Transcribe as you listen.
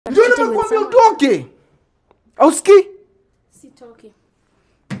fighting with someone. Utoke. Auski? Sitoki.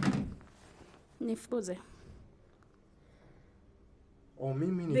 Nifuze. Oh,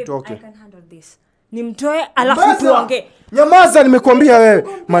 mimi nitoke. I can handle this. Nimtoe alafu tuongee. Nyamaza nimekuambia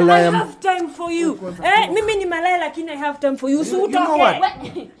wewe malaya. I have time for you. Mimi ni malaya lakini I have time for you. So utoke.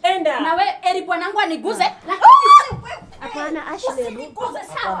 Enda. Na wewe Eri bwanangu aniguze. Hapana Ashley.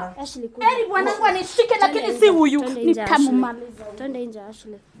 Sawa. Ashley. Eri bwanangu anishike lakini si huyu. Nitamumaliza. Twende nje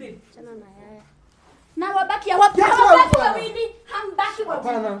Ashley. Chana na yeye. Na wabaki wapi? Hambaki wawili.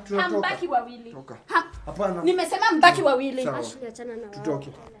 Hambaki wawili. Hapana. Nimesema mbaki wawili. Ashley achana na wao.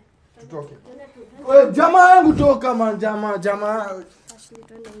 Tutoke. Wewe jamaa yangu toka man jamaa. Ashley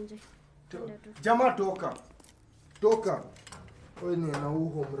twende nje. Jamaa toka. Wewe ni na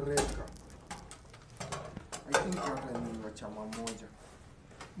uho mreka. I think hata ni wa chama moja.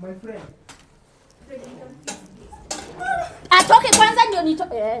 My friend. Atoke kwanza ndio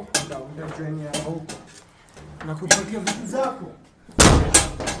nitoke. Ndio treni ya huko. Nakupatia vitu zako.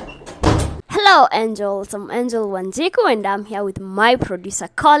 Hello Angels, I'm Angel Wanjiku and I'm here with my producer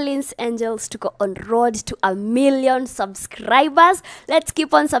Collins. Angels to go on road to 1 million subscribers. Let's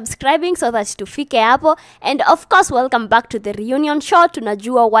keep on subscribing so that tufike hapo. And of course, welcome back to the reunion show.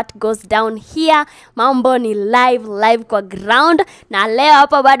 Tunajua what goes down here. Mambo ni live kwa ground. Na leo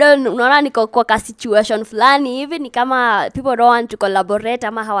hapa bado unaona niko kwa situation fulani hivi ni kama people don't want to collaborate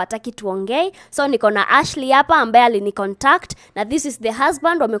ama hawataki tuongee. So niko na Ashley hapa ambaye alinicontact na this is the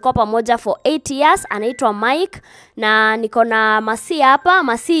husband, wamekuwa pamoja for 8 years, anaitwa Mike, na niko na Masi hapa.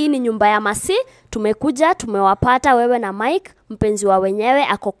 Masi ni nyumba ya Masi. Tumekuja, tumewapata wewe na Mike, mpenzi wa wenyewe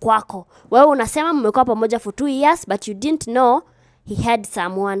ako kwako. Wewe unasema mmekuwa pamoja for 2 years but you didn't know he had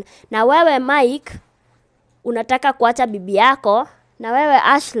someone. Na wewe Mike unataka kuacha bibi yako, na wewe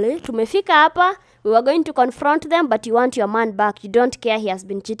Ashley tumefika hapa, we were going to confront them but you want your man back. You don't care he has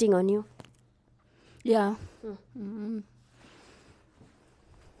been cheating on you. Yeah.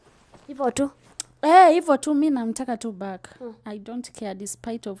 Hivyo tu. Hivyo tu mimi namtaka tu back. I don't care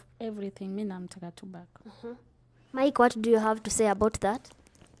despite of everything, mimi namtaka tu back. Mike, what do you have to say about that?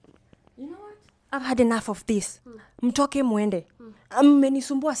 You know what? I've had enough of this. Mtoke muende.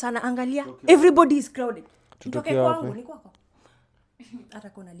 Mmenisumbua sana, angalia. Everybody is crowded. Mtoke kwangu, ni kwako. Hata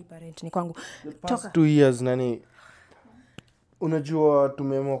kuna lipa rent ni kwangu. Toka 2 years nani. Unajua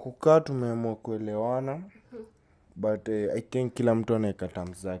tumeamua kukaa, tumeamua kuelewana. But I think kila mtu anaweka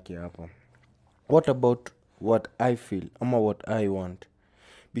terms zake hapa. What about what I feel ama what I want?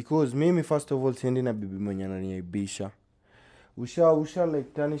 Because mimi first of all siendi na bibi mwenye ananiaibisha. Usha like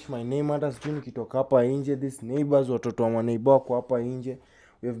tarnish my name. Hata sijui nikitoka hapa nje, these neighbors, watoto wa maneighbor kwa hapa nje,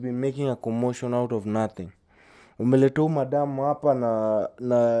 we have been making a commotion out of nothing. Umeleta madamu hapa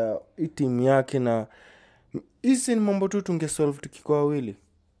na team yake, na hizi ni mambo tu tungesolve tukikuwa wawili.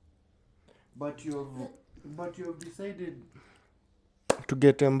 But you have decided to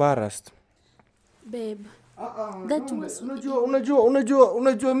get embarrassed. Babe.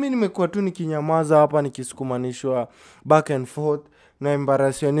 Unajua mimi nimekuwa tu nikinyamaza hapa nikisukumanishwa back and forth na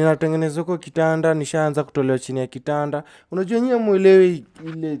embarrassment. Ninatengeneza kwa kitanda, nishaanza kutolewa chini ya kitanda. Unajua nyinyi muelewi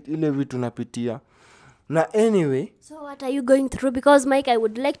ile vitu napitia. Na anyway, so what are you going through? Because Mike, I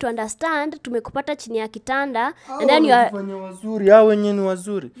would like to understand, tumekupata chini ya kitanda and then you are wazuri, hao wenyewe ni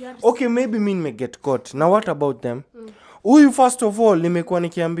wazuri. Okay, maybe mimi nimeget caught. Now what about them? Huyu first of all nimekuwa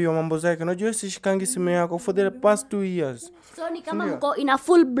nikiambiwa mambo zake. Unajua sishikangi simu yako for the past 2 years. So ni kama mko in a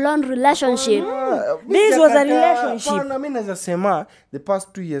full blown relationship. This was a relationship. Mimi naweza sema the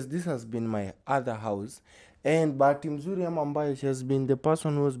past 2 years this has been my other house, and bahati mzuri ama mbaya she has been the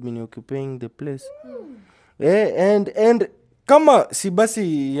person who has been occupying the place. And kama si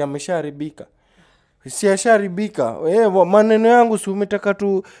basi yamesharibika. Si yasharibika. Maneno yangu si umetaka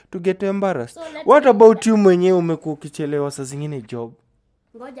to get embarrassed. So what about you mwenyewe umekuwa ukichelewa saa zingine job?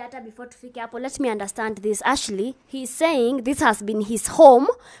 Ngoja hata before tufike hapo, let me understand this. Ashley, he is saying this has been his home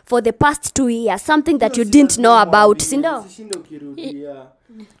for the past 2 years, something that you didn't know about, si ndio? Sishindo kirudia.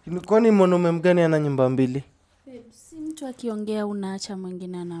 Kwani mwanaume mgani ana nyumba mbili? Si mtu akiongea unaacha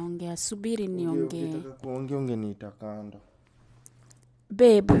mwingine anaongea. Subiri niongee. Unataka kuongea ungeniita kando.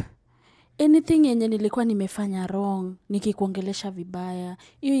 Babe, anything yenye nilikuwa nimefanya wrong, nikikuongelesha vibaya,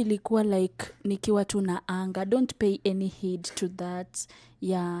 hiyo ilikuwa like nikiwa tu na anga. Don't pay any heed to that.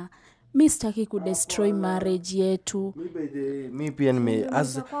 Yeah. Mimi sitaki kudestroy marriage yetu. Mimi pia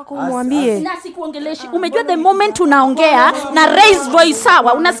Mwambie. Na sikuongeleshi. Umejua the moment unaongea na raise voice,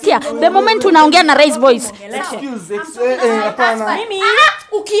 sawa? Unasikia? The moment unaongea na raise voice. Hapana. Mimi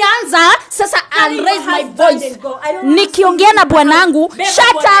ukianza sasa I'll raise my voice. Nikiongea na bwanangu,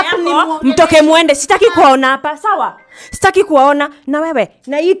 shut up, ni mtoke muende, sitaki kuona hapa, sawa? sitaki kuwaona na wewe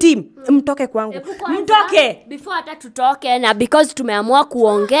na hii team mtoke kwangu. Mtoke before hata tutoke, na because tumeamua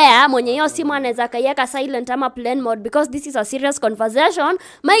kuongea, mwenye hiyo simu anaweza kaiweka silent ama plane mode because this is a serious conversation.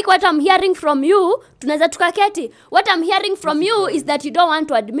 Mike, what I'm hearing from you, tunaweza tukaketi. What I'm hearing from you is that you don't want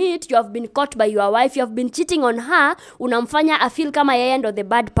to admit you have been caught by your wife, you have been cheating on her. Unamfanya I feel kama yeye ndo the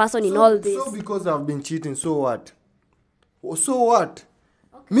bad person in all this. So because I've been cheating, so what? So what?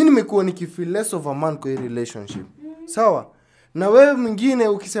 Mimi nimekuwa nikifeel less of a man kwa hii relationship. Sawa? Na wewe mwingine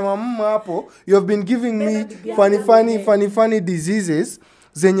ukisema hapo, you have been giving me funny diseases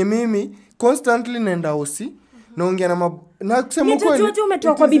zenye mimi constantly naenda hosi. Naongea na kusema kweli. Nitajuaje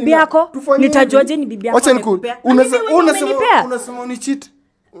umetoka kwa bibi yako? Nitajuaje ni bibi yako? Acha nikuu. Unasema ni cheat.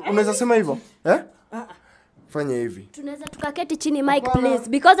 Unaweza sema hivyo? Fanya hivi. Tunaweza tukaketi chini Mike please,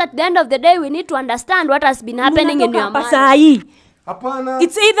 because at the end of the day we need to understand what has been happening in your mind. Hapana.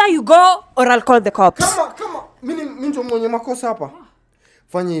 It's either you go or I'll call the cops. Kama mimi ndio mwenye makosa hapa.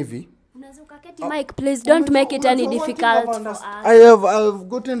 Fanya hivi. Unaweza ukaketi Mike please, don't make it any difficult for us. I've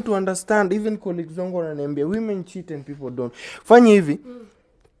gotten to understand, even colleagues wangu wananiambia women cheat and people don't. Fanya hivi.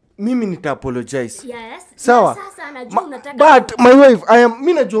 Mimi nita apologize. Yes. Sawa. Sasa anajua unataka. But my wife,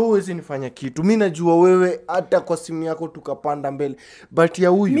 mimi najua huwezi nifanya kitu. Mimi najua wewe hata kwa simu yako tukapanda mbele. But ya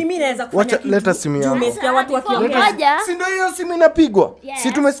huyu. Mimi naweza kufanya kitu. Leta simu yako. Umesikia watu wakiongea. Si ndio hiyo simu inapigwa? Yes.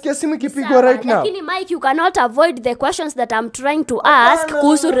 Si tumesikia simu ikipigwa right now. Lakini Mike, you cannot avoid the questions that I'm trying to ask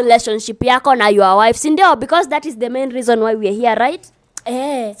kuhusu relationship yako na your wife. Si ndio? Because that is the main reason why we are here, right?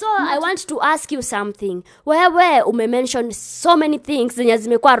 So I want to ask you something. Wewe umemention so many things zenye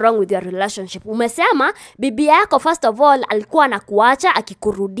zimekuwa wrong with your relationship. Umesema bibi yako first of all alikuwa anakuacha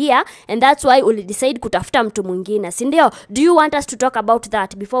akikurudia, and that's why uli decide kutafuta mtu mwingine, si ndio? Do you want us to talk about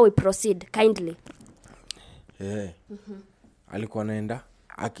that before we proceed kindly? Alikuwa anaenda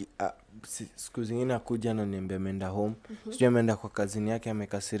siku zingine akuja na niambia ameenda home. Sijui ameenda kwa kazini yake,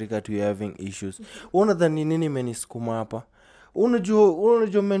 amekasirika tu having issues. Unadhani nini imenisukuma hapa?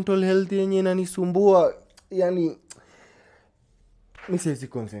 Unajua mental health yenye inanisumbua, yani mimi siwezi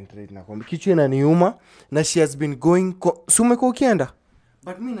concentrate na kwamba kichwa inaniuma, na she has been going sumeko ukienda,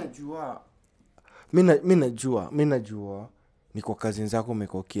 but mimi najua ni kwa kazi zako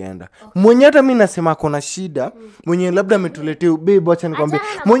umeko ukienda. Mwenye hata mimi nasema kuna shida, mwenye labda ametuletea babe, acha nikwambie,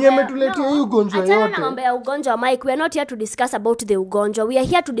 mwenye ametuletea hii ugonjwa yote. Achana na mambo ya ugonjwa Mike, we are not here to discuss about the ugonjwa. We are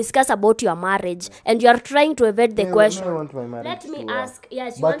here to discuss about your marriage, and you are trying to evade the question. I want my marriage. Let me ask.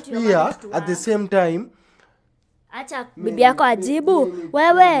 Yes, you but want your here marriage to at the same time, acha bibi yako ajibu.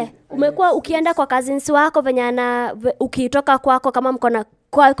 Wewe umekuwa ukienda kwa cousins wako venye ukitoka kwako kama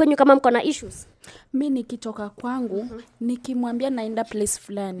mko na issues. Mi nikitoka kwangu nikimwambia naenda place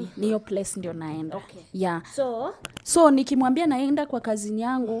fulani, ni hiyo place ndio naenda. Okay. Yeah. So nikimwambia naenda kwa kazini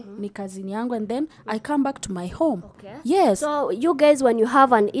yangu, ni kazini yangu, and then I come back to my home. Okay. Yes. So you guys, when you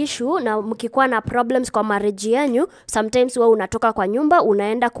have an issue na mkikuwa na problems kwa marriage yenu, sometimes wewe unatoka kwa nyumba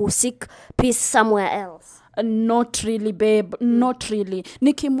unaenda kuseek peace somewhere else. Not really babe, not really.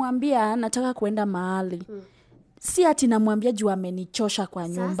 Nikimwambia nataka kuenda mahali, si ati namwambia juu amenichosha kwa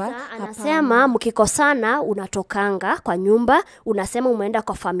nyumba. Sasa anasema mkikosana unatokanga kwa nyumba, unasema umeenda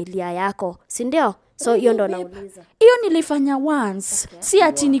kwa familia yako, si ndio? So hiyo ndo nauliza. Hiyo nilifanya once. Okay. Si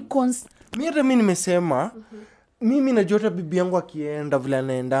ati ni mimi nimesema mimi najua hata bibi yangu akienda vile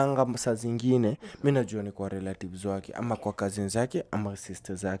anaendanga saa zingine, mimi najua ni kwa relatives wake ama kwa cousins zake ama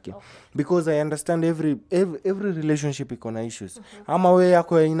sisters zake. Okay. Because I understand every relationship iko na issues. Ama wewe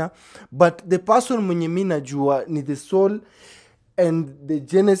yako haina, but the person mwenye mimi najua ni the soul and the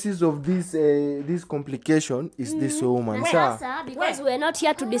genesis of this complication is this woman. Sasa because we are not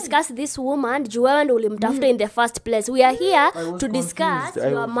here to discuss this woman, juu wewe ndo ulimtafuta in the first place. We are here to discuss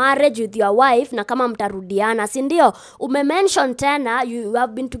your marriage with your wife na kama mtarudiana, si ndio? Umemention tena you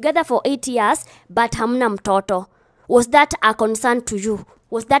have been together for 8 years but hamna mtoto. Was that a concern to you?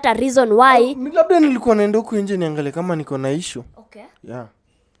 Was that a reason why? Labda nilikuwa naenda huko nje niangalie kama niko na issue. Okay. Yeah.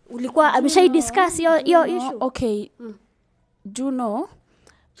 Ulikuwa ameshai discuss hiyo issue? Okay. Do you know,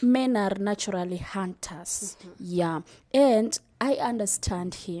 men are naturally hunters. Yeah. And I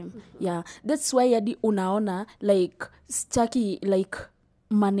understand him. Yeah. That's why yadi unaona like staki like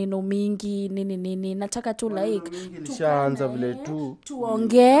maneno mingi nini nataka tu like tulishaanza vile tu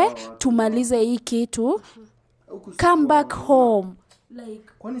tuongee tumalize hii kitu, come back home. Like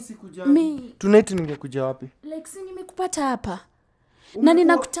kwani sikuja tonight ningekuja wapi? Like si nimekupata hapa na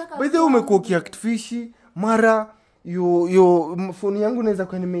ninakutaka. By the way umekuwa kiactfishi mara phone yangu naweza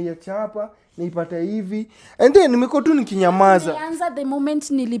kuwa nimeiacha hapa niipata hivi and then nimekuwa tu nikinyamaza. Nianza the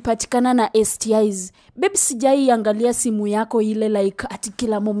moment nilipatikana na STIs. Babe, sijai angalia simu yako ile like ati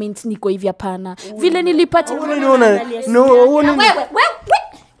kila moment niko hivi, hapana. Vile nilipatikana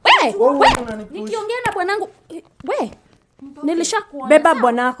nikiongea na bwanangu nilishakuona. Beba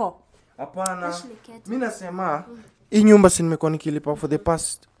bwanako. Hapana. Mimi nasema hii nyumba si nimekuwa nikilipa for the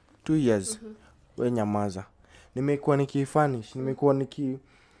past 2 years. Wewe nyamaza. Nimekuwa nikifanish, nimekuwa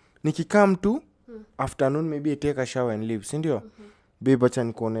nikikam tu afternoon maybe I take a shower and leave, si ndio? Babe, acha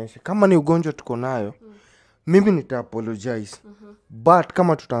nikuoneshe. Kama ni ugonjwa tuko nayo, mimi nita apologize. But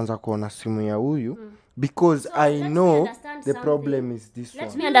kama tutaanza kuona simu ya huyu because I know the problem is this one.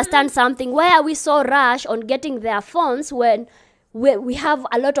 Let me understand something. Why are we so rush on getting their phones when we have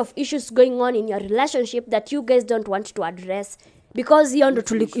a lot of issues going on in your relationship that you guys don't want to address? Because hiyo ndo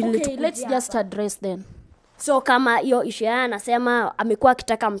Okay, let's just address then. So kama hiyo issue yake anasema amekuwa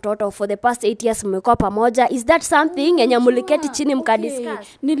akitaka mtoto for the past 8 years mmekuwa pamoja, is that something yenye muliketi chini mkadiscuss?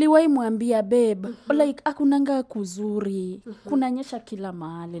 Niliwahi mwambia babe, like akunanga kuzuri. Kunanyesha kila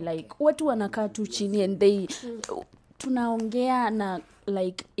mahali, like watu wanakaa tu chini and they tunaongea na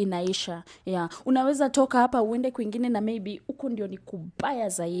like inaisha. Yeah, unaweza toka hapa uende kwingine na maybe huko ndio ni kubaya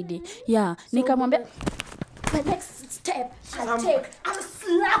zaidi. Yeah, nikamwambia the next step I'll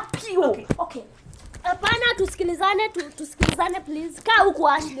slap you. Okay. Hapana, tusikilizane please. Kaa huko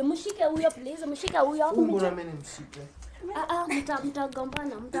Ashley, mshike huyo please, mshike huyo. Mbona mimi nimshike?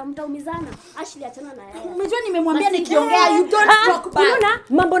 Mtagombana, mtaumizana. Ashley, achana na yeye. Umejua nimemwambia nikiongea you don't talk back. Unaona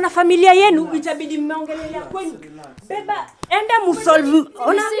mambo na familia yenu itabidi mmeongelelea kwenu. Beba, enda msolve.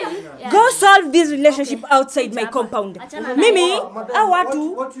 Ona, go solve this relationship outside my compound. Mimi au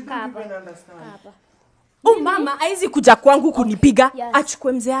watu mama haizi kuja kwangu kunipiga,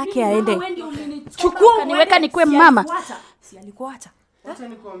 achukue mzee yake aende. Chukua niweka nikwe mama. Si alikuacha. Acha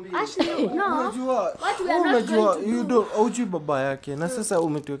nikwambie. Ashley, no. Unajua you don't ujui baba yake na sasa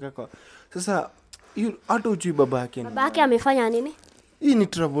umetuweka kwa. Sasa hata ujui baba yake. Baba yake amefanya nini? Hii ni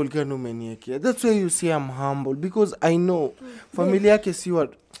trouble gani umeniwekea? That's why you see I'm humble because I know familia yake si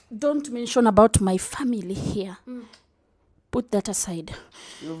what. Don't mention about my family here. Put that aside.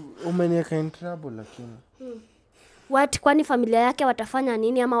 Umeniweka in trouble lakini. Kwani familia yake watafanya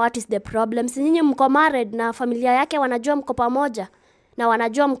nini ama what is the problem? Si nyinyi mko married na familia yake wanajua mko pamoja na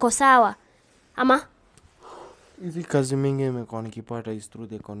wanajua mko sawa. Ama Hizi kazi mingi imekuwa nikipata is through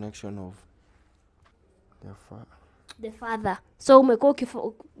the connection of the father. So umekuwa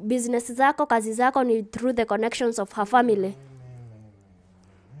business zako, kazi zako ni through the connections of her family.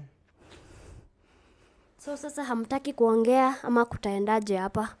 So sasa hamtaki kuongea ama kutaendaje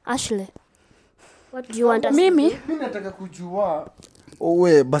hapa? Ashley, what do you want us Mimi nataka kujua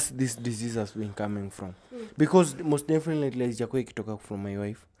where bus this disease has been coming from. Because most definitely haijakuwa ikitoka from my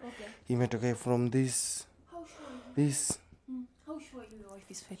wife. Okay. Imetoka from this. How sure your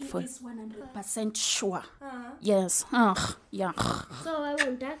wife is faithful? He is 100% sure. Yes. Yeah. So wewe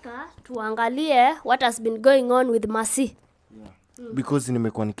unataka tuangalie what has been going on with Mercy. Because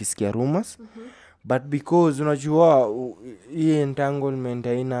nimekuwa nikisikia rumors. But because unajua hii entanglement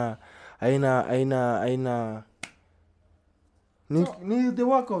haina ni the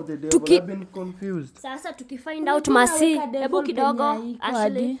work of the devil. I've been confused. Sasa tukifind out Mercy, hebu kidogo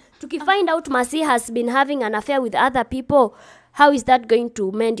Ashley, tukifind out Mercy has been having an affair with other people, how is that going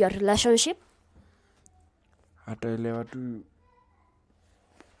to mend your relationship? Ataelewa tu.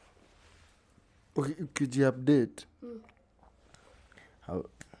 Ukiji update.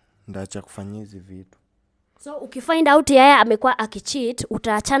 Ndaacha kufanya hizi vitu. So ukifind out yeye amekuwa akicheat,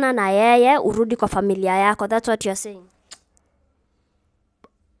 utaachana na yeye urudi kwa familia yako. That's what you're saying.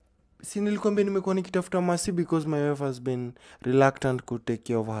 Si nilikwambia nimekuwa nikitafuta Mercy because my wife has been reluctant to take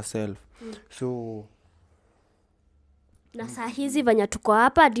care of herself. So na saa hizi vanya tuko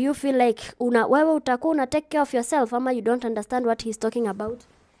hapa, do you feel like wewe utakuwa una take care of yourself ama you don't understand what he's talking about?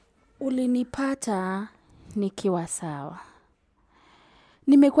 Ulinipata nikiwa sawa.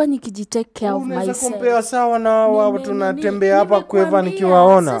 Nimekuwa nikijitake care of myself. Unaweza compare sawa na wao tunatembea hapa kweva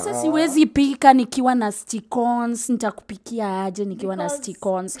nikiwaona. Sasa siwezi pika nikiwa na stick-ons, nitakupikia aje nikiwa na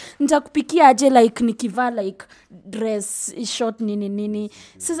stick-ons. Nitakupikia aje like nikivaa like dress short nini.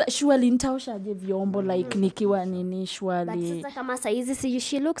 Sasa surely nitaosha aje vyombo like nikiwa nini surely. But sasa kama saa hizi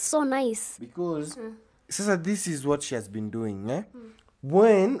she looks so nice. Because sasa this is what she has been doing, eh?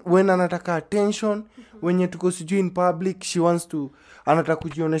 When anataka attention, when tuko sijui in public, she wants to anataka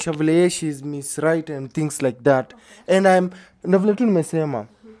kujionesha vile she is Miss Right and things like that. And na vile tu nimesema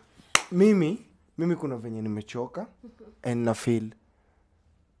mimi kuna venye nimechoka and na feel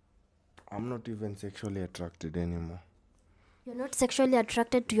I'm not even sexually attracted anymore. You're not sexually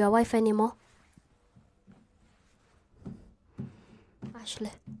attracted to your wife anymore?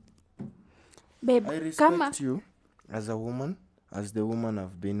 Ashley. Babe, I respect kama you as a woman, as the woman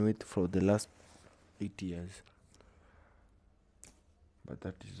I've been with for the last 8 years. But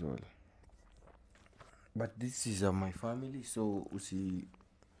that is all. But this is my family, so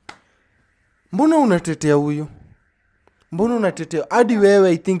mbona unatetea huyu? Mbona unatetea hadi wewe?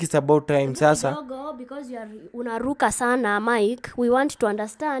 I think it's about time sasa. Kidogo, because unaruka sana Mike, we want to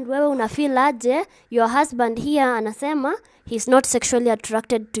understand wewe unafeel aje your husband here anasema he's not sexually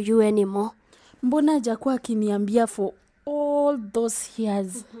attracted to you anymore. mbona hajakuwa akiniambia for all those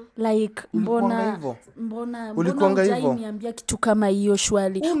years like Ulikuwanga hivyo? mbona Ulikuwanga hivyo? hujaniambia kitu kama hiyo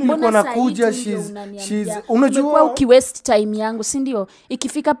shwali. Nilikuwa nakuja, unajua ukiwaste time yangu, si ndio?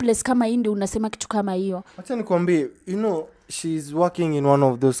 Ikifika place kama hii ndio unasema kitu kama hiyo. acha nikwambie, she's working in one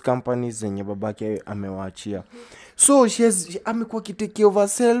of those companies zenye babake amewaachia. So amekuwa kitake of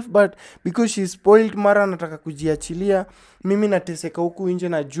herself, but because she's spoiled, mara nataka kujiachilia, mimi nateseka huku nje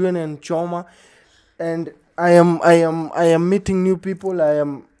na jua na nchoma, and I am meeting new people. I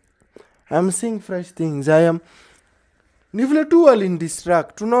am seeing fresh things. Ni vile tu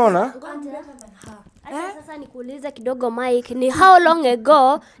alindistract, unaona? Sasa nikuulize kidogo Mike, ni how long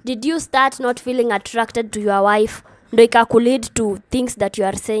ago did you start not feeling attracted to your wife ndo ikakulead to things that you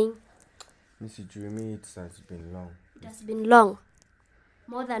are saying? Nisijui, me it has been long. It has been long,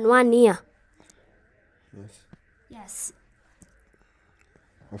 more than 1 year. Yes.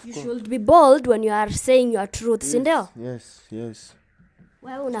 Of You course. should be bold when you are saying your truth, si ndio? Yes.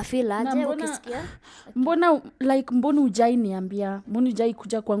 Wewe unafeel aje mbona- ukisikia? mbona ujai niambia, mbona ujai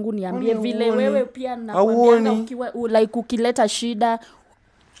kuja kwangu niambie Kwani vile huoni? wewe pia Hauoni? nakwambianga like ukileta shida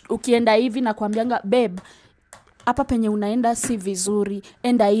ukienda hivi nakwambianga babe hapa penye unaenda si vizuri,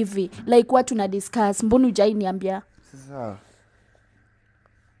 enda hivi, like watu na discuss. Mbona ujai niambia? Sasa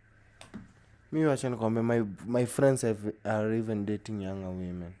mi wacha nikwambia, my friends are even dating younger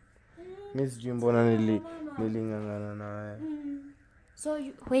women. Mi sijui mbona niling'ang'ana naye. So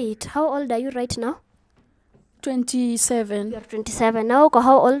wait, how old are you right now? 27. You are 27 now. Uko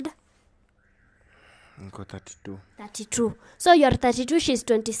how old? Niko 32. 32. So you are 32, she's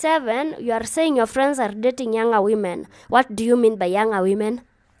 27. You are saying your friends are dating younger women. What do you mean by younger women?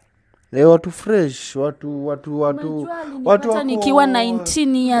 Watu fresh, watu Hata nikiwa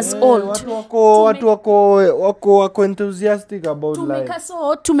 19 years old. watu wako enthusiastic about life.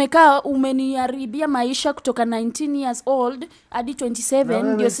 Tumekaa umeniharibia maisha kutoka 19 years old hadi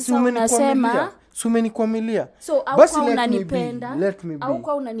 27 ndio sasa unasema umenikwamilia. so Basi au let unanipenda me be. au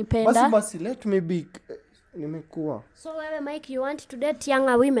kwa unanipenda. Basi let me be. Nimekuwa. So wewe Mike, you want to date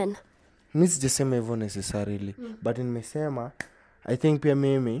younger women? Mi sijasema hivyo necessarily, but nimesema I think pia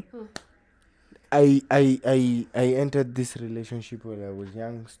mimi I entered this relationship when I was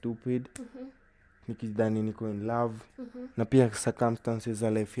young, stupid, nikidhani niko in love, na pia circumstances za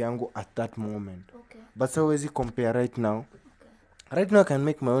life yangu at that moment. Okay. But so wezi compare right now. Right now I can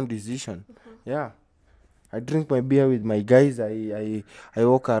make my own decision. Yeah, I drink my beer with my guys. I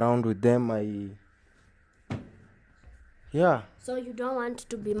walk around with them. Yeah. So you don't want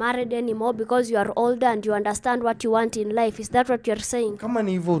to be married anymore because you are older and you understand what you want in life. Is that what you're saying? Kama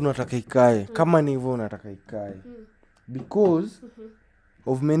ni hivyo unataka ikae, because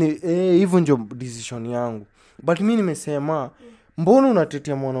of many hivyo ndio decision yangu. But mi nimesema mbona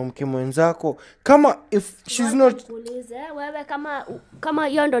unatetea mwanamke mwenzako kama if she's not. Kuulize wewe kama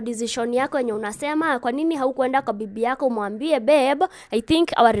hiyo ndo decision yako yenye unasema, kwa nini haukwenda kwa bibi yako umwambie babe, I think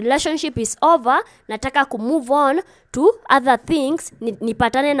our relationship is over, nataka ku move on to other things,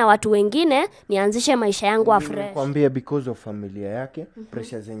 nipatane na watu wengine, nianzishe maisha yangu afresh. Kwambia because of familia yake,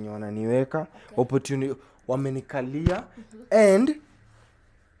 pressure zenye wananiweka, opportunity wamenikalia, and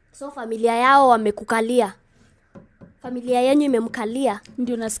So familia yao wamekukalia, familia yenyu imemkalia,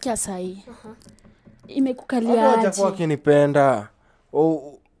 Ndio nasikia sahi. Imekukalia hajakuwa aje? akinipenda.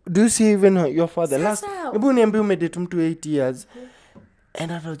 Do you see even your father last, Sasa- hebu niambie umedate mtu 8 years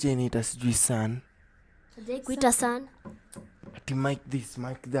and hata hujaniita sijui son, hajai kuita sana. ati Mike this,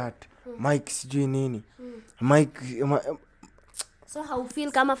 Mike that, Mike sijui nini, Mike So how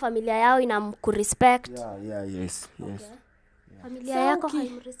feel kama familia yao inamkurespect? yes. Familia So yako uki-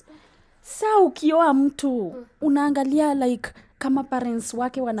 haimrespect? Saa ukioa mtu unaangalia like kama parents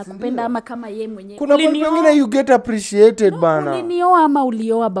wake wanakupenda ama kama ye mwenyewe. Kuna watu wengine you get appreciated bana. Ulinioa ama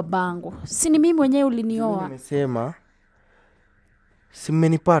ulioa babangu? Si ni mimi mwenyewe ulinioa. Nimesema si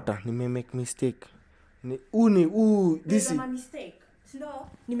mmenipata, nimemake mistake. This is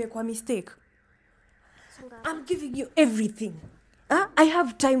nimekuwa mistake. I'm giving you everything. I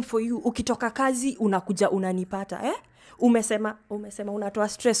have time for you. Ukitoka kazi unakuja unanipata umesema unatoa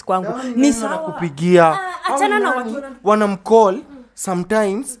stress kwangu. Ni sawa kupigia achana na watu wanamcall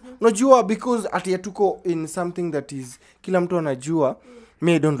sometimes unajua because ati tuko in something that is kila mtu anajua.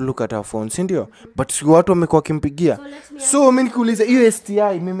 Me don't look at our phones ndio but si watu wamekuwa kimpigia so mimi nikuuliza hiyo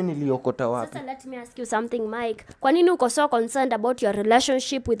STI mimi niliokota wapi? Sasa let me ask you something Mike, kwa nini uko so concerned about your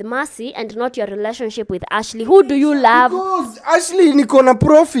relationship with Mercy and not your relationship with Ashley? Who do you love? Because Ashley niko na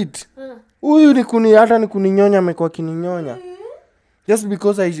profit huyu ni kuninyonya amekuwa kininyonya just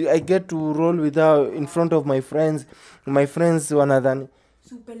because I get to roll with her in front of my friends wanadhani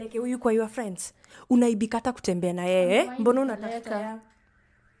upeleke huyu kwa your friends. Unaibikata kutembea na yeye mbona unataka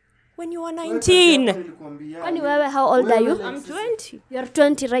when you are 19? Kwani wewe how old are you? I'm 20. You're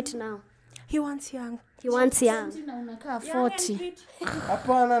 20 right now. He wants young. He wants young. Na unakaa 40.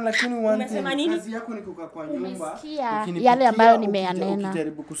 hapana lakini Umesema nini? kazi yako ni kukaa kwa nyumba Umesikia ukinipikia, yale ambayo nimeyanena.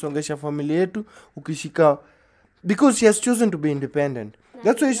 ukijaribu kusongesha familia yetu ukishika because she has chosen to be independent.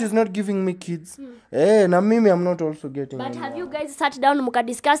 That's why she's not giving me kids. Na mimi I'm not also getting But anyone. have you guys sat down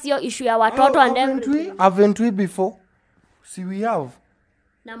mukadiscuss your issue ya watoto and everything? Haven't we before? See we have.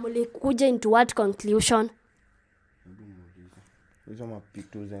 Na mulikuja into what conclusion? Hizo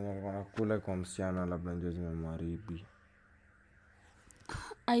mapitu zenye wanakula kwa msichana labda ndio zimemharibi.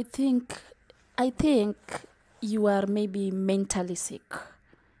 I think you are maybe mentally sick.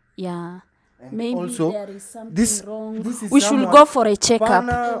 Yeah. And Maybe also, there is something this wrong. is We should someone- go for a checkup.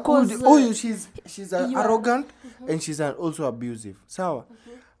 Pana, Because, she's arrogant and she's also abusive. Sawa?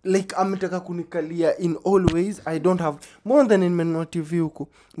 Like ametaka kunikalia in all ways. I don't have more than in TV huku.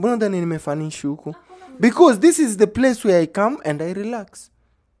 More than in mefanishi huku. Because this is the place where I come and I relax.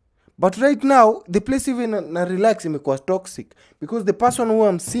 But right now, the place even na relax imekuwa toxic. Because the person who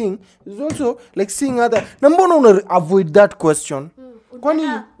I'm seeing is also like seeing other. Na mbona una avoid that question? Kwani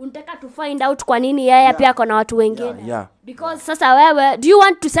Unataka to find out kwa nini yeye pia ako na watu wengine. yeah. Because sasa wewe, do you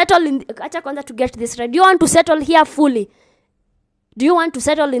want to settle in, acha kwanza to get this right, do you want to settle here fully? Do you want to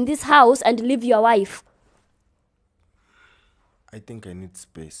settle in this house and leave your wife? I think I need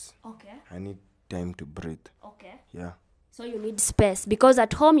space. Okay. I need time to breathe. Okay. Yeah. So you need space because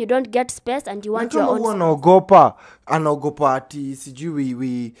at home you don't get space and you want your Kama own huwa space. anaogopa ati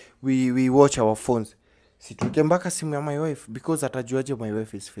sijui we watch our phones. Situke mpaka simu ya my wife because atajuaje my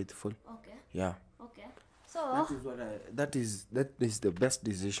wife is faithful. Okay. Yeah. Okay. So That is the best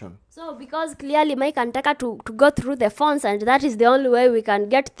decision. So because clearly Mike anataka to go through the phones and that is the only way we can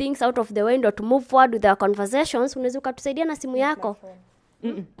get things out of the window to move forward with our conversations, unaweza ukatusaidia na simu yako?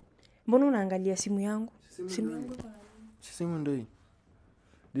 Mbona unaangalia simu yangu? Simu ndio hii.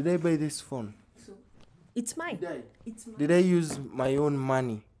 Did I buy this phone? It's mine. Did I use my own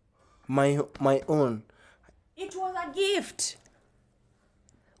money? My own. It was a gift.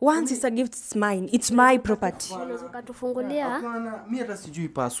 Once it's a gift, it's mine. It's my property. Unaweza ukatufungulia? Hapana, mi hata sijui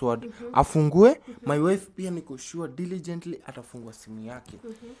password. Afungue, my wife pia niko sure diligently atafungua simu yake.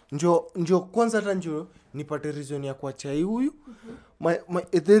 Njo kwanza hata njo nipate reason ya kuacha huyu.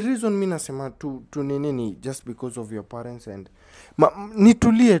 The reason mi nasema tu nini just because of your parents and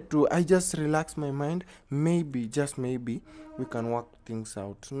nitulie tu. I just relax my mind. Maybe, just maybe, we can work things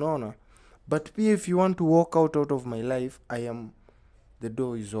out. No. But pia if you want to walk out of my life, the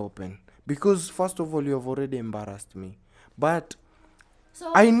door is open. Because first of all, you have already embarrassed me. But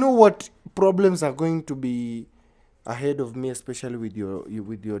So I know what problems are going to be ahead of me, especially with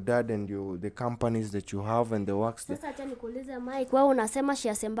your dad and the companies that you have and the works that... sasa acha nikuulize Mike, wewe unasema she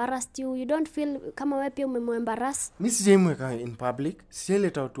has embarrassed you. You don't feel kama wewe pia umemembarrass? Mi sijaimweka in public,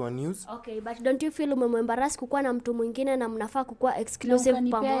 sijaileta watu wa news. Okay, but don't you feel umemembarrass kukuwa na mtu mwingine na mnafaa kukuwa exclusive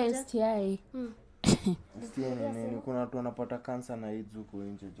pamoja? STI. Kuna watu wanapata cancer na AIDS huko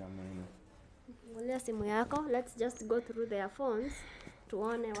nje jamani. Fungulia simu yako. Let's just go through their phones.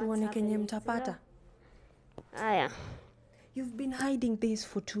 Tuone Tuone kenye mtapata. Haya. You've been hiding this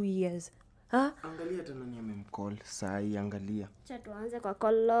for 2 years. Huh? Angalia tena nani amemcall sahi, angalia. Acha tuanze kwa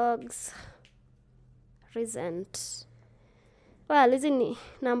call logs. Recent. Well, hizi ni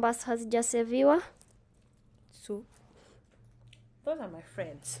numbers hazijaseviwa. So, those are my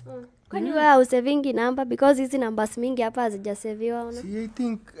friends. Kwani wewe hausevingi namba because hizi numbers mingi hapa hazijaseviwa una? See,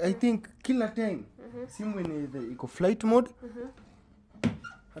 I think kila time simu iko flight mode.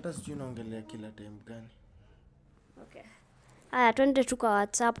 Hata sijui naongelea kila time gani. Okay. Haya, twende tu kwa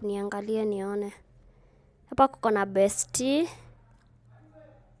WhatsApp niangalie nione. Hapa kuko na bestie.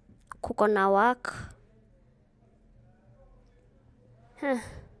 Kuko na work.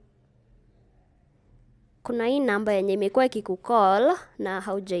 Kuna hii namba yenye imekuwa ikikucall na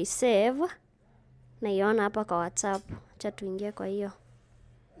haujaisave. Naiona hapa kwa WhatsApp. acha tuingie kwa hiyo.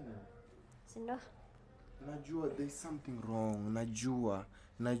 Sindo? Najua there's something wrong.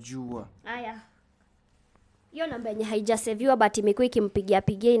 Najua. Haya. Hiyo namba yenye haijaseviwa but imekuwa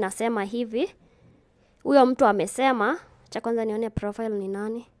ikimpigia inasema hivi. Huyo mtu amesema, cha kwanza nione profile ni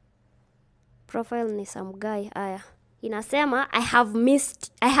nani? Profile ni some guy. Haya. Inasema I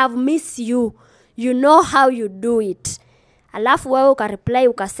have missed you. You know how you do it. Alafu wewe ukareply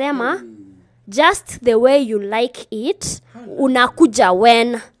ukasema just the way you like it. Unakuja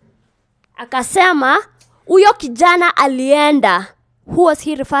when. Akasema huyo kijana alienda. Who was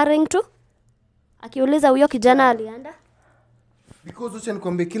he referring to? Akiuliza huyo kijana alienda? Because wacha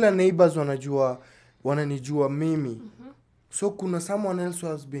nikwambie kila neighbors wananijua mimi. So kuna someone else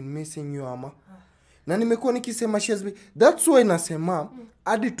who has been missing you ama. Na nimekuwa nikisema she has been, that's why nasema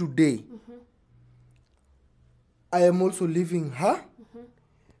hadi today I am also leaving her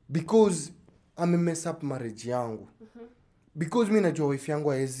because I'm a mess up marriage yangu. Because mimi najua wife yangu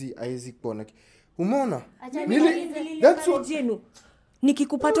haezi kuona. Umeona? That's what jenu.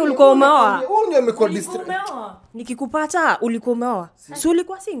 Nikikupata ulikuwa umeoa. Huyu ndio amekuwa distress. Nikikupata ulikuwa umeoa. Si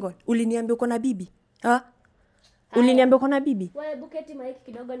ulikuwa single? Uliniambia uko na bibi. Ha? Uliniambia uko na bibi? Wewe buketi mic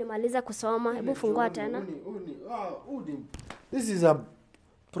kidogo nimaliza kusoma. Hebu fungua tena. This is a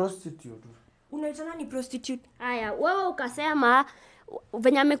prostitute. Unaita nani prostitute? Haya, wewe ukasema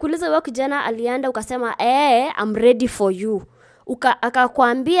venye amekuuliza wewe kijana alienda ukasema I'm ready for you.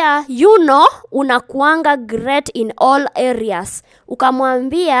 Akakwambia unakuanga great in all areas.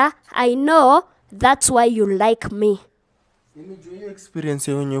 Ukamwambia I know that's why you like me. Nimejua hiyo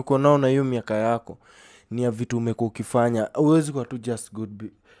experience yenye uko nao na hiyo miaka yako ni ya vitu umekuwa ukifanya. Huwezi kwa tu just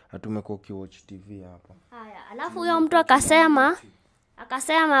good atumekuwa ukiwatch TV hapa. Haya, alafu huyo mtu akasema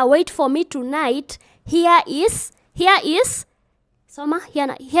wait for me tonight. Here is soma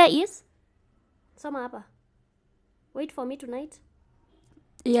here is soma hapa. Wait for me tonight.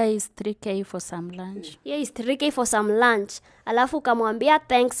 Here is 3K for some lunch. Here is 3K for some lunch. Alafu ukamwambia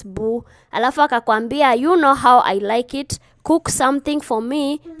thanks boo. Alafu akakwambia you know how I like it. Cook something for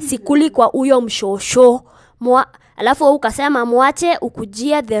me. Sikuli kwa huyo mshosho. Alafu ukasema mwache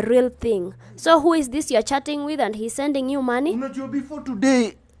ukujia the real thing. So who is this you're chatting with and he's sending you money? Unajua before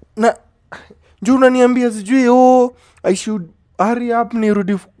today na njoo unaniambia sijui I should hurry up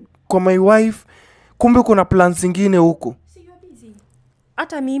nirudi kwa my wife. Kumbe kuna plans zingine huko.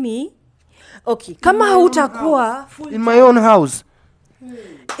 Hata mimi okay, kama hautakuwa in my own house.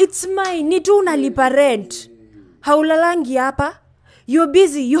 It's mine. Ni tu unalipa rent. Haulalangi hapa. You're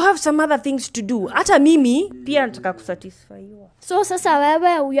busy. You have some other things to do. Hata mimi pia nataka kusatisfy. So sasa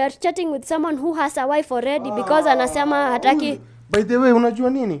wewe you are chatting with someone who has a wife already because anasema hataki. By the way, unajua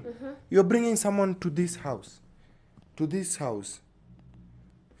nini? You're bringing someone to this house. To this house.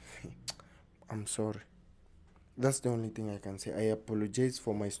 I'm sorry. That's the only thing I can say. I apologize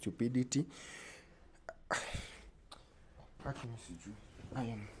for my stupidity.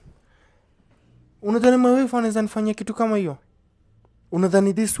 Unadhani my wife anaweza nifanyia kitu kama hiyo?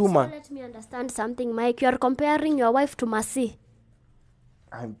 Unadhani this woman? So let me understand something, Mike. You are comparing your wife to Mercy.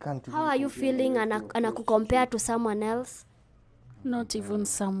 I can't. How are you feeling anakucompare to someone else? Not even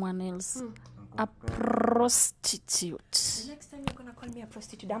someone else. A prostitute. Next time you're gonna call me a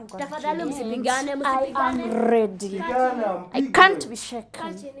prostitute. I'm gonna. Tafadhali msipigane. I'm ready. I can't be shaken.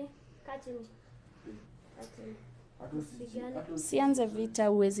 Kaa chini. Sianze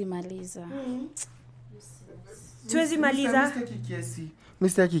vita uwezi maliza. Tuwezi maliza.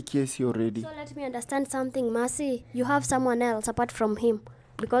 Mr. Kikiesi already. So let me understand something, Mercy. You have someone else apart from him.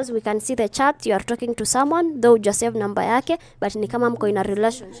 Because we can see the chat, you are talking to someone, though just save number yake, but ni kama mko in a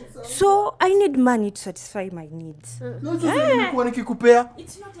relationship. So I need money to satisfy my needs. Nimekuwa nikikupea.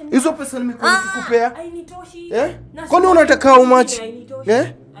 Hizo pesa nimekuwa nikikupea. Ainitoshi. Kwani unataka how much?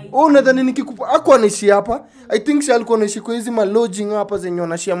 Unadhani nikikupa ako anaishi hapa? I think she alikuwa anaishi kwa hizi ma lodging hapa zenye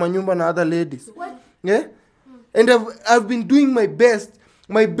wanashia manyumba na other ladies. And I've been doing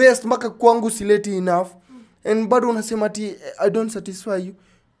my best mpaka kwangu sileti enough. And bado unasema ati I don't satisfy you.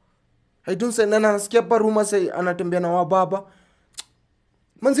 I don't say nana nasikia pa rumor say anatembea na wababa.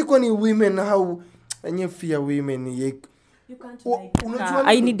 Manzi kwa ni women how enye fear women You can't buy car.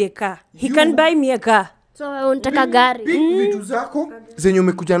 I need a car. He can buy me a car. So unataka gari. Vitu zako zenye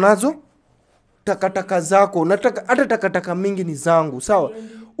umekuja nazo takataka zako nataka hata takataka mingi ni zangu sawa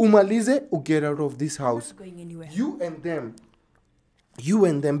umalize get out of this house. You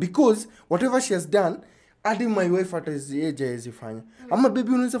and them because whatever she has done hadi my wife ataziejezifanya ama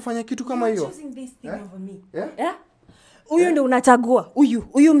baby unaweza fanya kitu kama hiyo. Huyu ndio unachagua.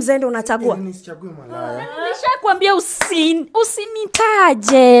 Huyu mzee ndio unachagua. Nisichague malaya. Nilishakwambia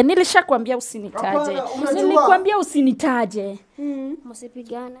usinitaje. Nilishakwambia usinitaje. Hapana, unajua- Nilikwambia usinitaje.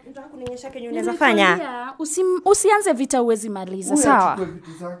 Msipigane. Nataka kunionyesha kenye unaweza fanya. Usianze vita uwezi maliza, sawa? Achukue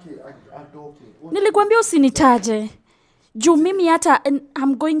vitu zake atoke. Nilikwambia usinitaje. Juu mimi hata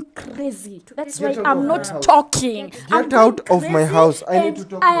I'm going crazy. That's why Get out I'm of not my house. talking. Get out of my house. I need to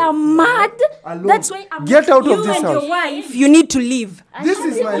talk I to am you. mad. Alone. That's why I'm Get out of You this and your house. wife, you need to leave. This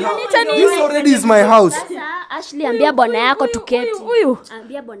is my house. need This already is my house. Sasa Ashley, ambia bwana yako tuketi. Huyu.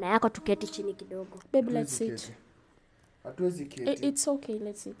 Ambia bwana yako tuketi chini kidogo. Babe, let's sit. Hatuwezi keti. It's okay,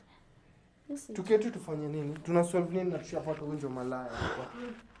 let's sit. Tuketi tufanye nini? Tuna solve nini na tushapata ugonjwa malaya hapa?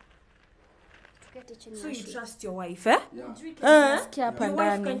 Tuketi chini. So you trust your wife, eh? Sikia hapa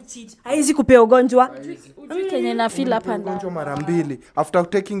ndani. Haizi kupea ugonjwa. Ujui kenye na feel hapa ndani. Ugonjwa mara mbili after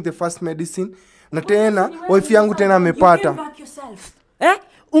taking the first medicine na tena wife yangu tena amepata. Eh?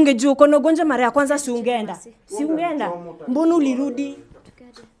 Ungejua uko na ugonjwa mara ya kwanza si ungeenda. Si ungeenda. Mbona ulirudi?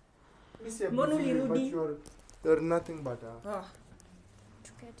 Mbona ulirudi? You're nothing but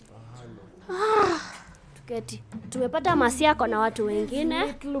Tuketi. Tumepata Masi yako na watu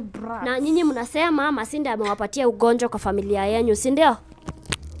wengine. Na nyinyi mnasema Masinde amewapatia ugonjwa kwa familia yenu, si ndio?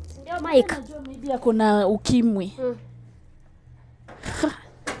 Si ndio Mike? Najua maybe kuna ukimwi.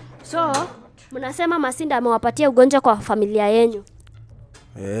 So, mnasema Masinde amewapatia ugonjwa kwa familia yenu.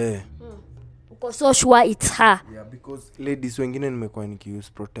 Uko so sure it's her. Yeah, because ladies wengine nimekuwa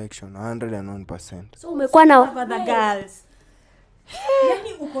nikiuse protection 101%. So umekuwa na For the girls.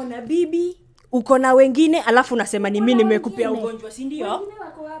 Yaani uko na bibi, uko na wengine alafu unasema ni mimi nimekupea ugonjwa, si ndio?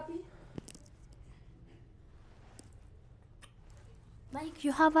 Mike,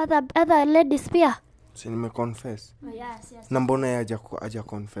 you have other ladies pia? Si nimeconfess. Yes. Na mbona yeye haja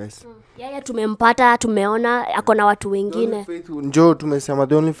confess? Yeye tumempata, tumeona ako na watu wengine. Njoo tumesema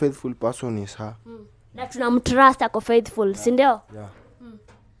the only faithful person is her. Na tunamtrust ako faithful, si ndio? Yeah.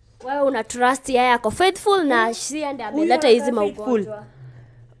 Wewe una trust yeye ako faithful na si ndiye ameleta hizi maugonjwa.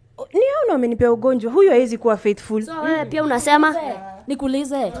 Ni hao ndio wamenipea ugonjwa. Huyu haizi kuwa faithful. So wewe pia unasema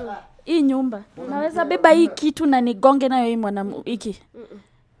Nikuulize. Hii nyumba. Naweza beba hii kitu na nigonge nayo hii mwanamke.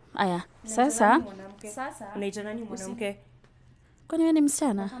 Aya, sasa Unaita nani mwanamke? kwani wewe ni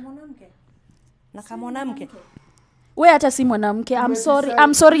msichana? Na kama mwanamke. We hata si mwanamke.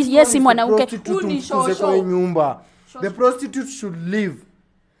 I'm sorry, yes si mwanamke. Tumfukuze kwa hii nyumba. The prostitute should leave.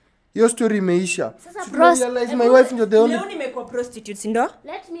 Hiyo story imeisha. Realize my wife ndio the only. Leo nimekuwa prostitute, si ndio?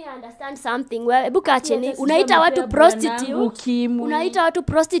 let me understand something. Wewe hebu kaa chini. Unaita watu prostitute. Unaita watu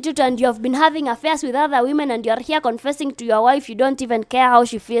prostitute and you have been having affairs with other women and you are here confessing to your wife you don't even care how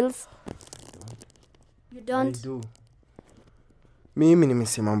she feels. You don't. Mimi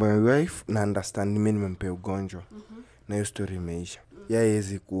nimesema mambo ya wife na understand mimi nimempea ugonjwa. Na hiyo story imeisha. Yeye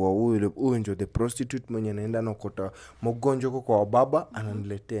hawezi kuwa huyu ndio the prostitute mwenye anaenda na kota mgonjwa kwa baba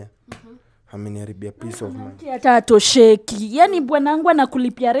ananiletea. Ameniharibia peace of mind. Hata atosheki. Yaani bwanangu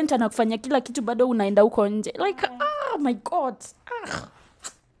anakulipia rent na kufanya kila kitu bado unaenda huko nje. Like my god.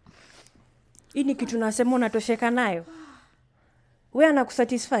 Hii ni kitu nasema unatosheka nayo. Wewe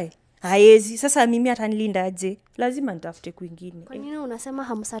anakusatisfy? Haezi. Sasa mimi atanilinda aje? Lazima nitafute kwingine. Kwa nini unasema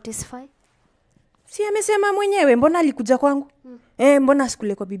hamsatisfy? Si amesema mwenyewe, mbona alikuja kwangu? Mbona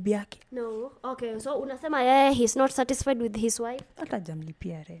asikule kwa bibi yake? No. Okay, so unasema yeye he's not satisfied with his wife? Hata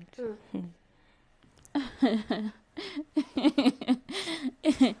jamlipia rent.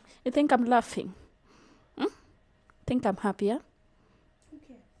 You think I'm laughing? Think I'm happy, yeah?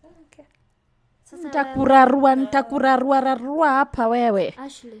 Nitakurarua hapa wewe.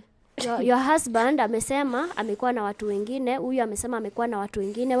 Ashley, your husband amesema amekuwa na watu wengine, huyu amesema amekuwa na watu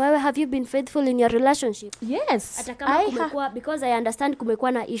wengine. Wewe have you been faithful in your relationship? Yes. Hata kama kumekuwa because I understand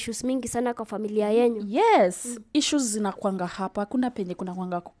kumekuwa na issues mingi sana kwa familia yenu. Yes. Issues zinakwanga hapa. Hakuna penye kuna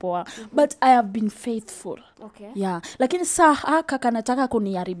kwanga kupoa. But I have been faithful. Okay. Yeah. Lakini saa kaka nataka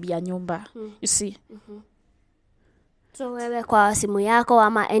kuniharibia nyumba. You see? So wewe kwa simu yako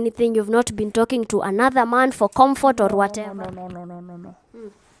ama anything you've not been talking to another man for comfort or whatever?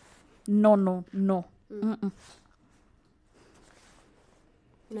 No.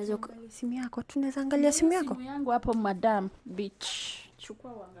 Unaweza Simu yako, tunaweza angalia simu yako? Simu yangu hapo madam bitch.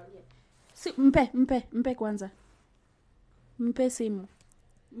 Chukua uangalie. Si mpe kwanza. Mpe simu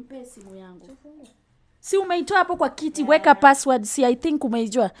yangu. Si umeitoa hapo kwa kiti, weka password. Si I think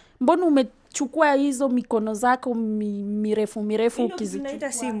umeijua. Mbona umechukua hizo mikono zako mirefu ukizichukua?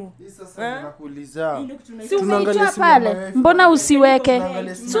 Tunaita simu. Sasa nakuuliza. Si umeitoa pale. Mbona usiweke?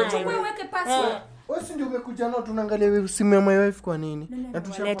 Si uchukue weke password. Wewe ndio umekuja nao tunaangalia simu ya my wife kwa nini? Na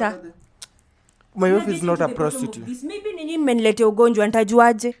Leta. my wife is not a prostitute. Maybe nini mmeniletea ugonjwa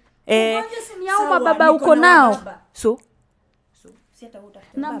nitajuaje? Sawa, baba uko nao. So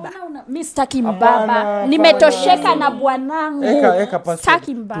Na mbona mimi sitaki mbaba. Nimetosheka na bwanangu. Eka pasi.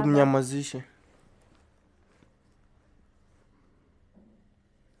 Sitaki mbaba. Tumnyamazishe.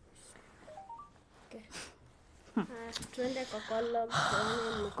 Tuende kwa call log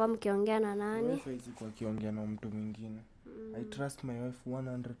tuone mlikuwa mkiongea na nani. Wife kwa kiongea na mtu mwingine. I trust my wife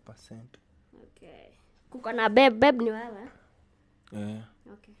 100%. Okay. Kuko na babe ni wewe? Yeah.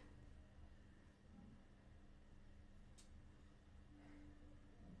 Okay.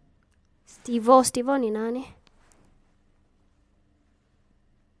 Steve ni nani?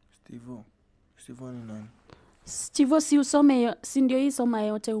 Steve ni nani? Steve, si usome, si ndio hii soma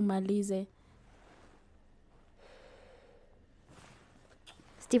yote umalize.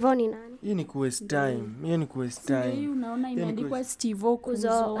 Steve ni nani? Hii ni waste time. Hii unaona imeandikwa Steve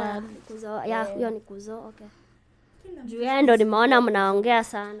Kuzo. Kuzo. Ya, hiyo ni Kuzo. Okay. Juu yeye ndo nimeona mnaongea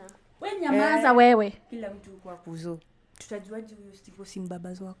sana. Wewe nyamaza wewe. kila mtu kwa Kuzo. Tutajuaje huyo Steve si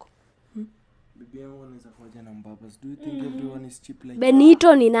mbabaz wako? Bibi yangu anaweza kuja na mbabas. Do you think everyone is cheap like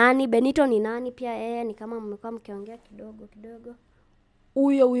Benito ni nani? Pia yeye ni kama mmekuwa mkiongea kidogo.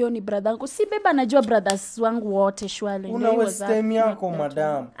 Huyo ni brother. Si beba najua brothers wangu wote shwale. Una waste time yako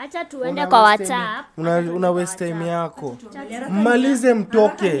madam. Acha tuende kwa WhatsApp. Una waste time yako. Malize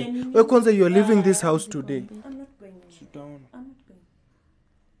mtoke. Wewe kwanza you are leaving this house today. I'm not going. Sit down. I'm not going.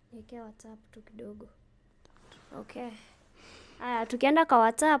 Niweke WhatsApp tu kidogo. Okay. Aya, tukienda kwa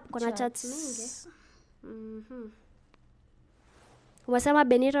WhatsApp kuna chats mingi. Umesema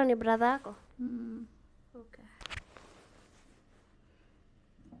Benito ni brother yako? Okay.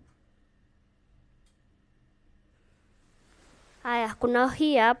 Aya, kuna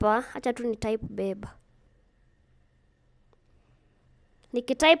hii hapa, acha tu ni type babe.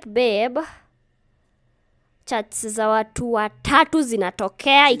 Nikitype babe, chats za watu 3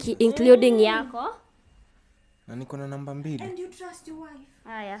 zinatokea including yako. Na niko na namba 2. And you trust your wife?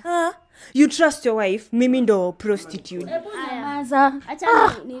 Aya. You trust your wife? Mimi ndo prostitute. Nyamaza. Acha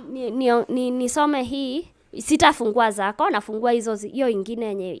nisome hii. Sitafungua zako, nafungua hiyo ingine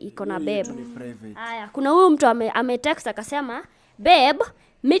yenye iko na babe. Private. Aya, kuna huyu mtu ametext akasema, "Babe,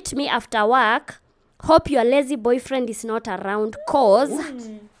 meet me after work. Hope your lazy boyfriend is not around cause."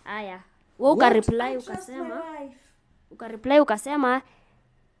 Aya. Wewe ukareply ukasema,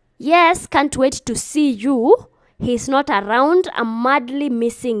 "Yes, can't wait to see you. He's not around. I'm madly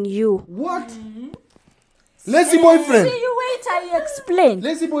missing you." What? Lazy boyfriend. See you wait, I explain.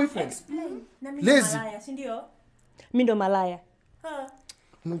 Lazy boyfriend. Lazy. Si ndio? Mimi ndo malaya.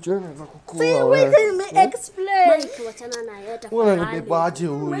 Mjana za kukua wewe. Explain. Tuachana na yeye Unanibebaje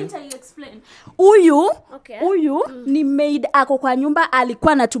huyu? Wait, I explain. Huyu Okay. ni maid ako kwa nyumba,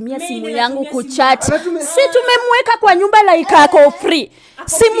 alikuwa anatumia simu yangu kuchat. Anatumia- Si tumemweka kwa nyumba like ako free.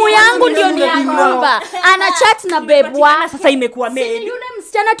 Simu yangu ndio ni ya nyumba. Ana chat na babe wa. Sasa imekuwa Si maid. yule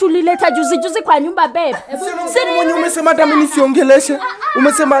msichana tulileta juzi kwa nyumba babe. Sasa mwenye umesema hata mimi nisiongeleshe.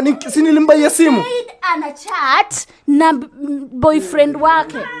 Umesema si nilimbaia simu. Maid ana chat na boyfriend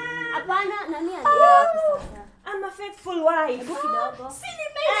wake. Hapana, nani aliye hapo sasa? I'm a faithful wife. Kidogo. Si ni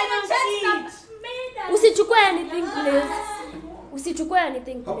maid ana chat na maid. Usichukue anything please. Usichukue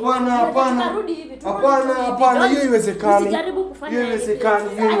anything please. Hapana. Tarudi hivi tu. Hapana, hiyo haiwezekani. Usijaribu kufanya Hiyo anything. haiwezekani,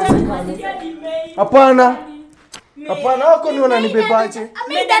 hiyo Acha haiwezekani. nimalize. Hapana, wako ni wananibebaje?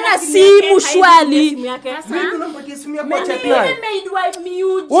 Maid ana simu shwali. Mimi unampatia simu yako chat naye. Maid wa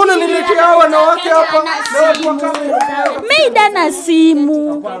miuji. Unaniletea hawa wanawake hapa na watu wa kamera. Maid ana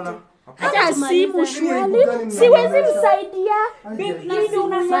simu. Hapana. Ana simu shwali. Siwezi msaidia. Mimi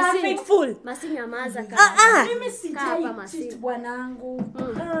unafaa faithful. Masi nyamaza Mimi hapa, Masi. cheat bwanangu.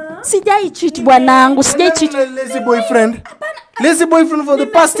 Sijai cheat bwanangu. Sijai cheat. Lazy boyfriend. Lazy boyfriend for the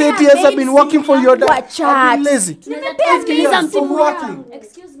past 8 years I've been working for your dad. Watch I've been lazy. Tunasikiliza mtu for mmoja. working.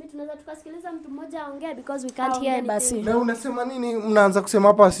 Excuse me, tunaweza tukasikiliza mtu mmoja aongea because we can't hear anything. Na unasema nini? Mnaanza kusema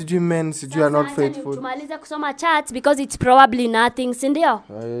hapa sijui men, sijui are not Sasa acha faithful. tumalize kusoma chats because it's probably nothing, si ndio?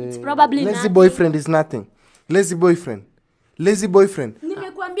 It's probably Lazy nothing. boyfriend is nothing. Lazy boyfriend.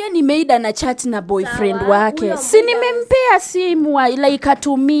 Nimekuambia ni maid ana chat na boyfriend Sawa, wake. huyo Si nimempea simu like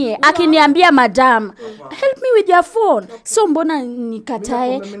atumie. Akiniambia madam, help me with your phone. So mbona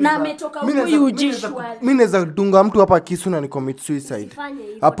nikatae na ametoka huyu ujishwa. Mimi naweza dunga mtu hapa kisu na ni commit suicide. Usifanye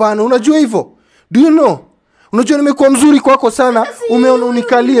hivyo. Hapana, unajua hivyo? Do you know? Unajua nimekuwa mzuri kwako sana, umeona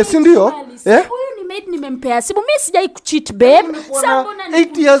unikalie, si ndio? Huyu ni maid nimempea simu. Mimi sijai kucheat babe. Sasa mbona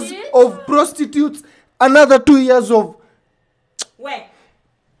 8 years of prostitutes, another 2 years of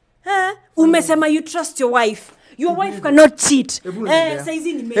Umesema you trust your wife. your wife cannot cheat. endelea.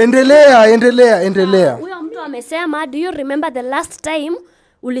 Saizi ni Endelea. Huyo mtu amesema, do you remember the last time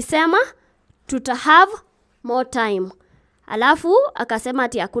ulisema tuta have more time? Alafu akasema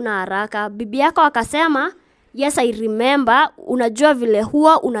ati hakuna haraka. Bibi yako akasema, yes I remember, unajua vile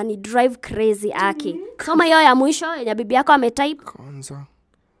huwa unani drive crazy aki. Soma hiyo ya mwisho yenye bibi yako ametype.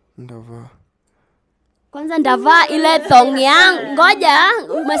 Kwanza ndavaa ile thong yangu. Ngoja,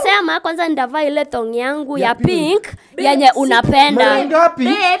 umesema kwanza ndavaa ile thong yangu ya pink yenye unapenda.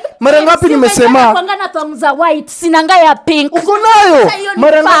 Mara ngapi nimesema? Kwanga na thong za white, sinanga ya pink. Uko nayo?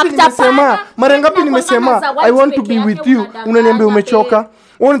 Mara ngapi nimesema I want to be with you. Unaniambia umechoka.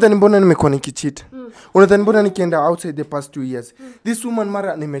 Unadhani mbona nimekuwa nikicheat? Unadhani mbona nikienda outside the past 2 years? This woman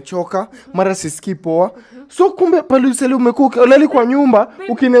mara nimechoka, mara sisikii poa. So kumbe pale useli umekuwa ulali kwa nyumba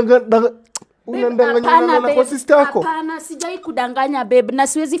unadanganya kwa sister yako. Hapana, sijai kudanganya babe na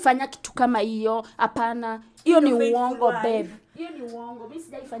siwezi fanya kitu kama hiyo. Hapana. Hiyo ni uongo babe. Hiyo ni uongo. Mimi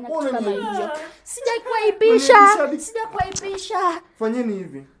sijai fanya kitu kama hiyo. Sijai kuaibisha. Fanyeni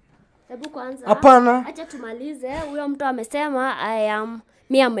hivi. Hebu kwanza. Hapana. Acha tumalize. Huyo mtu amesema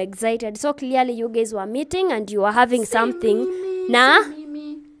I'm excited. So clearly you guys were meeting and you were having something.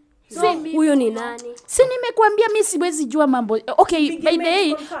 Huyu ni nani? Si nimekuambia mimi siwezi jua mambo. Okay, by the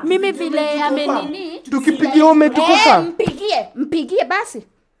way, mimi vile amenini. Tukipigia umetukufa. Mpigie basi.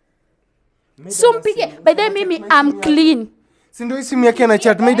 So mpigie. By the way, mimi I'm clean. Si ndio simu yake na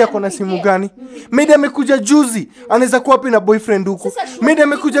chat. Maida ako na simu gani? Maida amekuja juzi. Anaweza kuwa wapi na boyfriend huko? Maida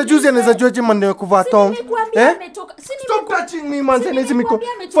amekuja juzi anaweza jua je maneno ya kuvaa thong. Stop touching me man.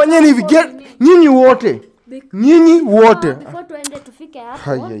 Fanyeni hivi. Nyinyi wote. Before tuende tufike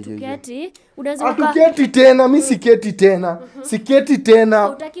hapo, tuketi. Tuketi tena, mimi siketi tena.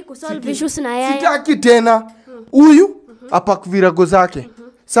 Hutaki kusolve issues na yeye. Sitaki tena. Huyu apak virago zake.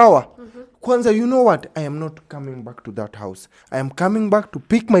 Sawa? Kwanza, you know what? I am not coming back to that house. I am coming back to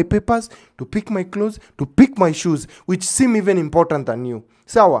pick my papers, to pick my clothes, to pick my shoes, which seem even important than you.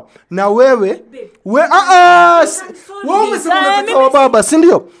 Sawa? Na wewe umesema unataka wa baba, si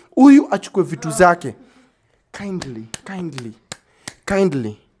ndio? Huyu achukue vitu zake. Kindly.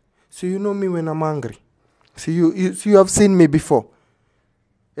 So you know me when I'm angry. So you have seen me before.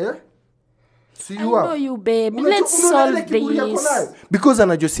 Yeah? So I know you, babe. Let's solve this. Because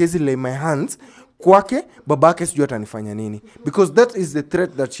anajua siwezi lay my hands kwake, babake sijui atanifanya nini. Because that is the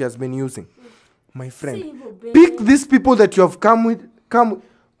threat that she has been using. My friend, pick these people that you have come with.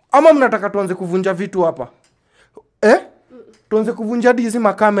 Ama mnataka tuanze kuvunja vitu hapa? Tuanze kuvunja hadi hizi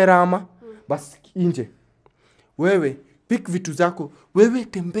makamera ama? Basi nje. Wewe pick vitu zako. Wewe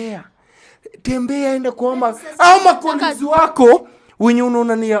tembea enda kwa ama kolizi wako wenye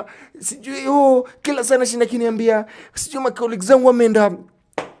unaona ni sijui kila sana shinda kiniambia sijui ma colleagues zangu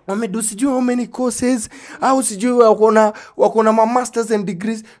wamedo sijui how many courses au sijui wako na masters and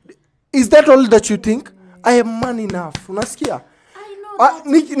degrees. Is that all that you think? I am man enough. Unasikia?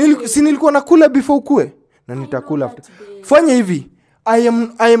 Nilikuwa nakula before ukue na nitakula after. Fanya hivi. I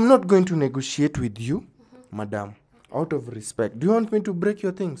am not going to negotiate with you, madam. Out of respect. Do you want me to break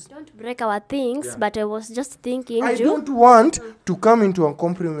your things? Don't break our things, but I was just thinking. I don't want to come into a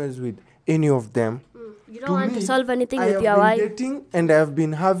compromise with any of them. You don't want to solve anything with your wife. I have been dating and I have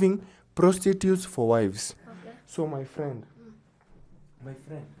been having prostitutes for wives. Okay. So my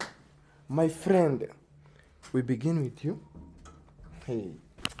friend, we begin with you. Hey.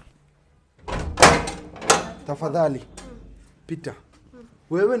 Tafadhali. Peter.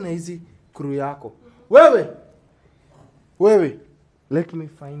 Wewe na hizi crew yako. Wewe, let me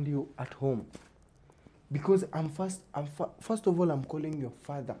find you at home. Because first of all, I'm calling your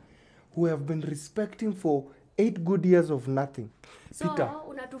father, who have been respecting for 8 good years of nothing. So, Peter,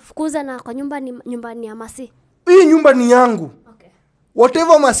 unatufukuza na kwa nyumbani ya Masi? Hii nyumba ni yangu. Okay.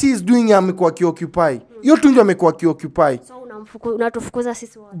 Whatever Masi is doing, amekuwa kioccupy. Hiyo tu ndio amekuwa kioccupy. So unatufukuza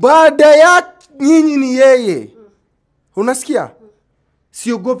sisi wote. Baada ya nyinyi ni yeye. Unasikia?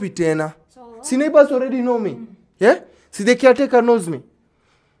 Siogopi tena. Si neighbors already know me. Yeah? Si the caretaker knows me.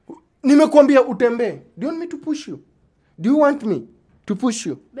 Nimekuambia utembee. Do you want me to push you? Do you want me to push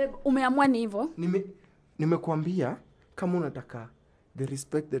you? Babe, umeamua ni hivyo? Nimekuambia kama unataka the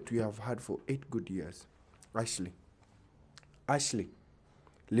respect that we have had for 8 good years. Ashley,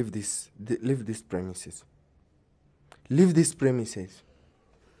 leave these premises. Leave these premises.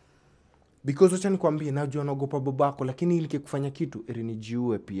 Because wacha nikwambie najua naogopa babako lakini ili nikikufanya kitu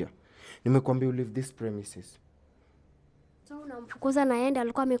nijiue pia. Nimekuambia leave these premises. So unamfukuza na yeye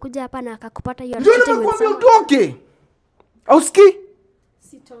alikuwa amekuja hapa na akakupata hiyo attitude. Ndio nimekuambia utoke. Auski?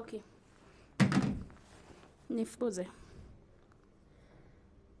 Sitoki. Nifukuze.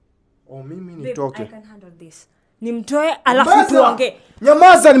 Mimi nitoke. I can handle this. nimtoe alafu Nyamaza! tuongee.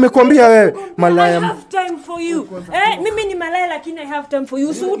 Nyamaza, nimekuambia wewe I malaya. have time for you. Mimi ni malaya lakini I have time for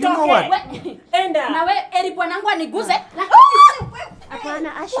you. Si know utoke. what? Enda. Na we Eri bwanangu aniguze.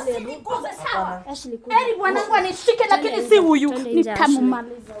 Hapana, Ashley. Usiniguze sawa. Ashley, kuja. Eri bwanangu anishike lakini si huyu. Twende nje,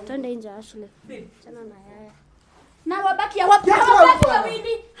 Nitamumaliza. Twende nje, Ashley. Chana na yeye. Na wabaki wapi? Hambaki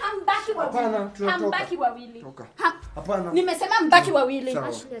wawili. Hambaki Hapana, wawili. tunatoka. Hambaki wawili. Toka. Ha- Hapana. Nimesema mbaki wawili. Sawa.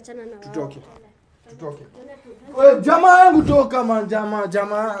 Ashley, achana na wao. Tutoke. Tutoke. Wewe jamaa yangu toka man,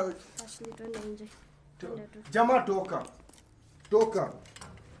 jamaa. Ashley, twende nje. Jamaa toka. Toka.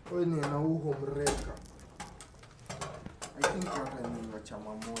 Wewe ni na uho mreka. I think hata ni wa chama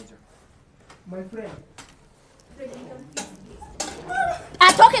moja. My friend.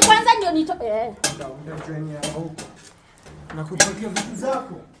 Atoke kwanza ndio nito. Ndio ya huko. Na kupatia vitu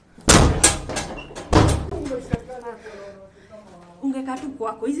zako. Ungekaa tu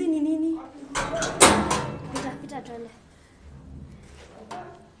kwako. Hizi ni nini? Pita twende.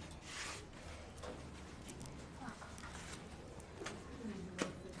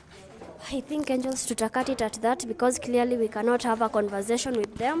 I think angels tutakat it at that because clearly we cannot have a conversation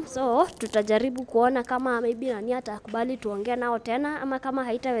with them. So tutajaribu kuona kama maybe nani atakubali tuongee nao tena, ama kama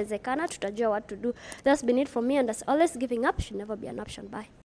haitawezekana tutajua what to do. That's been it for me, and as always, giving up should never be an option. Bye.